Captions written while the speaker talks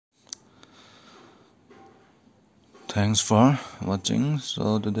Thanks for watching.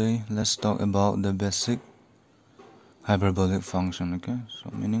 So today let's talk about the basic hyperbolic function. Okay,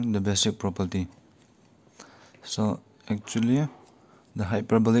 so meaning the basic property. So actually the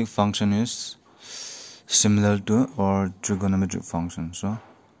hyperbolic function is similar to our trigonometric function. So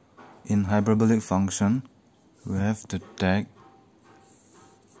in hyperbolic function we have to take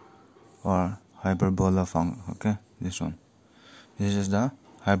our hyperbola function. Okay, this one, this is the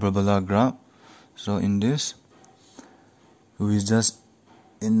hyperbola graph. So in this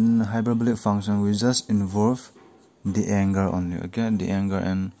in hyperbolic function we just involve the angle only. Okay, the angle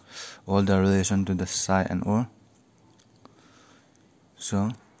and all the relation to the side and or.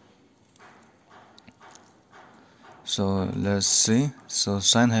 So let's see. So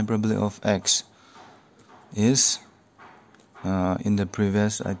sine hyperbolic of x is in the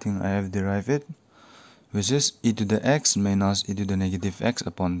previous I think I have derived it, which is e to the x minus e to the negative x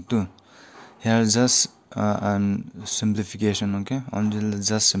upon 2. Here just simplification. Okay, only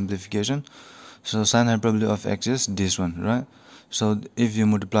just simplification. So sine hyperbolic of x is this one, right? So if you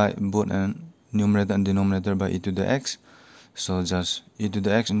multiply both and numerator and denominator by e to the x, so just e to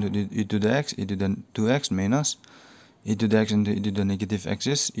the x into e to the x, e to the 2x minus e to the x into e to the negative x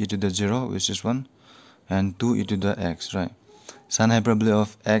is e to the 0, which is 1, and 2 e to the x, right? Sine hyperbolic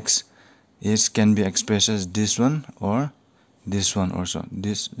of x can be expressed as this one or this one also.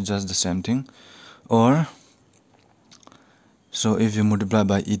 This just the same thing. Or so if you multiply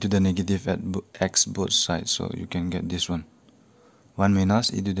by e to the negative at x both sides, so you can get this one, 1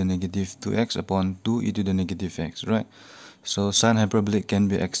 minus e to the negative 2x upon 2 e to the negative x, right? So sine hyperbolic can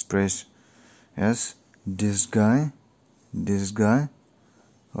be expressed as this guy,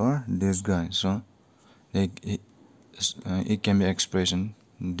 or this guy. So it can be expressed in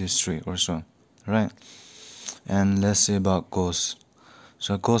this three or so, right? And let's see about cos.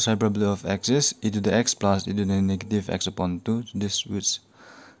 So cos hyperbolic of x is e to the x plus e to the negative x upon 2, this which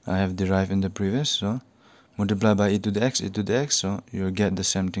I have derived in the previous. So multiply by e to the x, so you'll get the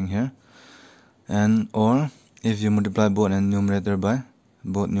same thing here. And or if you multiply both numerator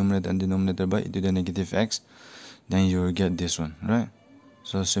and denominator by e to the negative x, then you will get this one, right?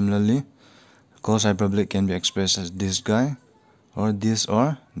 So similarly, cos hyperbolic can be expressed as this guy or this,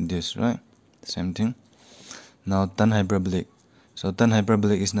 right? Same thing. Now tan hyperbolic. So tan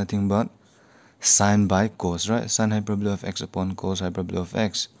hyperbolic is nothing but sine by cos, right? Sine hyperbolic of x upon cos hyperbolic of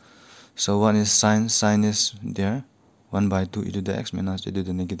x. So one is sine is there, 1 by 2 e to the x minus e to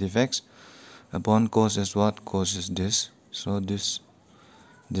the negative x, upon cos is what? Cos is this. So this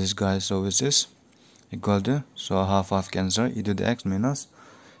guy, so which is equal to, so half cancel, e to the x minus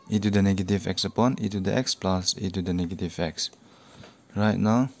e to the negative x upon e to the x plus e to the negative x. Right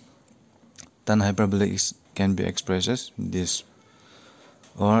now tan hyperbolic can be expressed as this.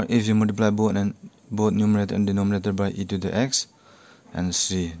 Or if you multiply both numerator and denominator by e to the x, and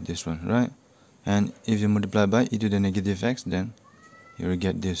see this one, right? And if you multiply by e to the negative x, then you will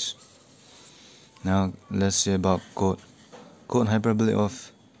get this. Now let's see about cot. Cot hyperbolic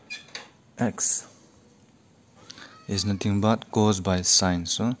of x is nothing but cos by sine.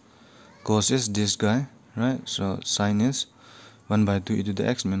 So cos is this guy, right? So sine is 1 by 2 e to the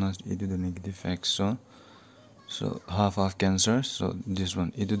x minus e to the negative x. So half cancel. So this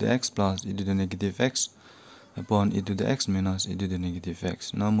one, e to the x plus e to the negative x upon e to the x minus e to the negative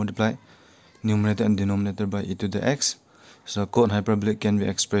x. Now multiply numerator and denominator by e to the x. So cot hyperbolic can be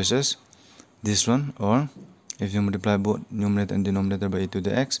expressed as this one, or if you multiply both numerator and denominator by e to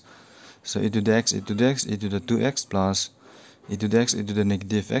the x, so e to the x, e to the 2x plus e to the x, e to the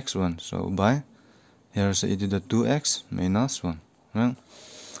negative x 1. So by here, so e to the 2x minus 1, right?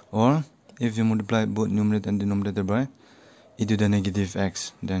 Or if you multiply both numerator and denominator by e to the negative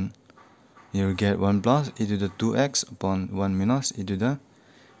x, then you will get 1 plus e to the 2x upon 1 minus e to the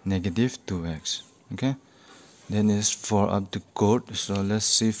negative 2x. Okay, then is for up to cot. So let's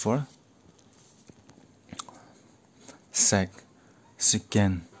see for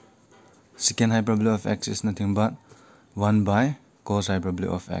secant hyperbolic of x is nothing but 1 by cos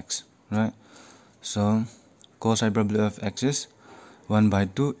hyperbolic of x, right? So cos hyperbolic of x is 1 by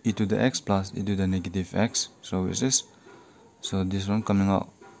 2 e to the x plus e to the negative x, so which is, so this one coming out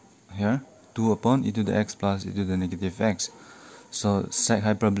here, 2 upon e to the x plus e to the negative x. So sec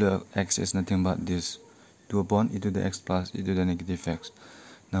hyperbolic of x is nothing but this, 2 upon e to the x plus e to the negative x.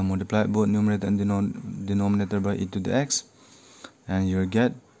 Now multiply both numerator and denominator by e to the x, and you'll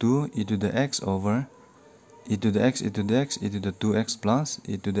get 2 e to the x over e to the x, e to the 2x plus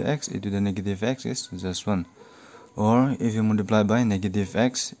e to the x, e to the negative x is just 1. Or if you multiply by negative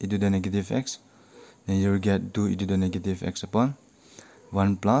x, e to the negative x, then you will get 2 e to the negative x upon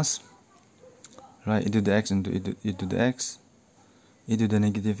 1 plus right? E to the x into e to the x, e to the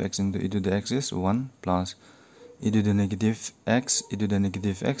negative x into e to the x is 1 plus e to the negative x, e to the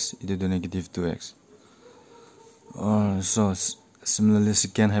negative x, e to the negative 2x. So similarly,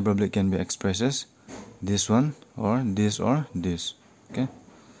 secant hyperbolic can be expressed as this one or this or this. Okay,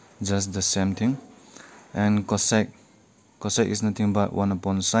 just the same thing. And cosec is nothing but 1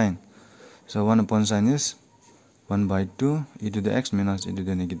 upon sine. So 1 upon sine is 1 by 2 e to the x minus e to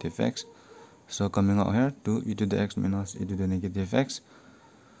the negative x. So coming out here 2 e to the x minus e to the negative x.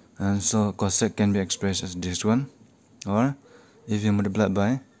 And so cosec can be expressed as this one, or if you multiply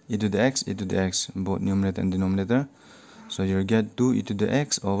by e to the x, both numerator and denominator, so you get 2 e to the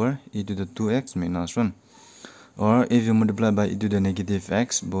x over e to the 2x minus 1. Or if you multiply by e to the negative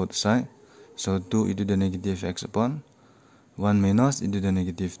x both sides, so 2 e to the negative x upon 1 minus e to the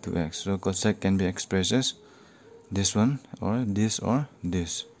negative 2x. So cosec can be expressed as this one or this or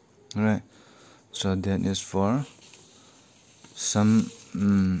this. Alright, so that is for some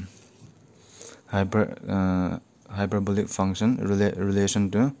hyperbolic function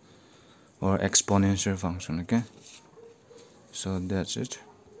relation to or exponential function. Okay, so that's it.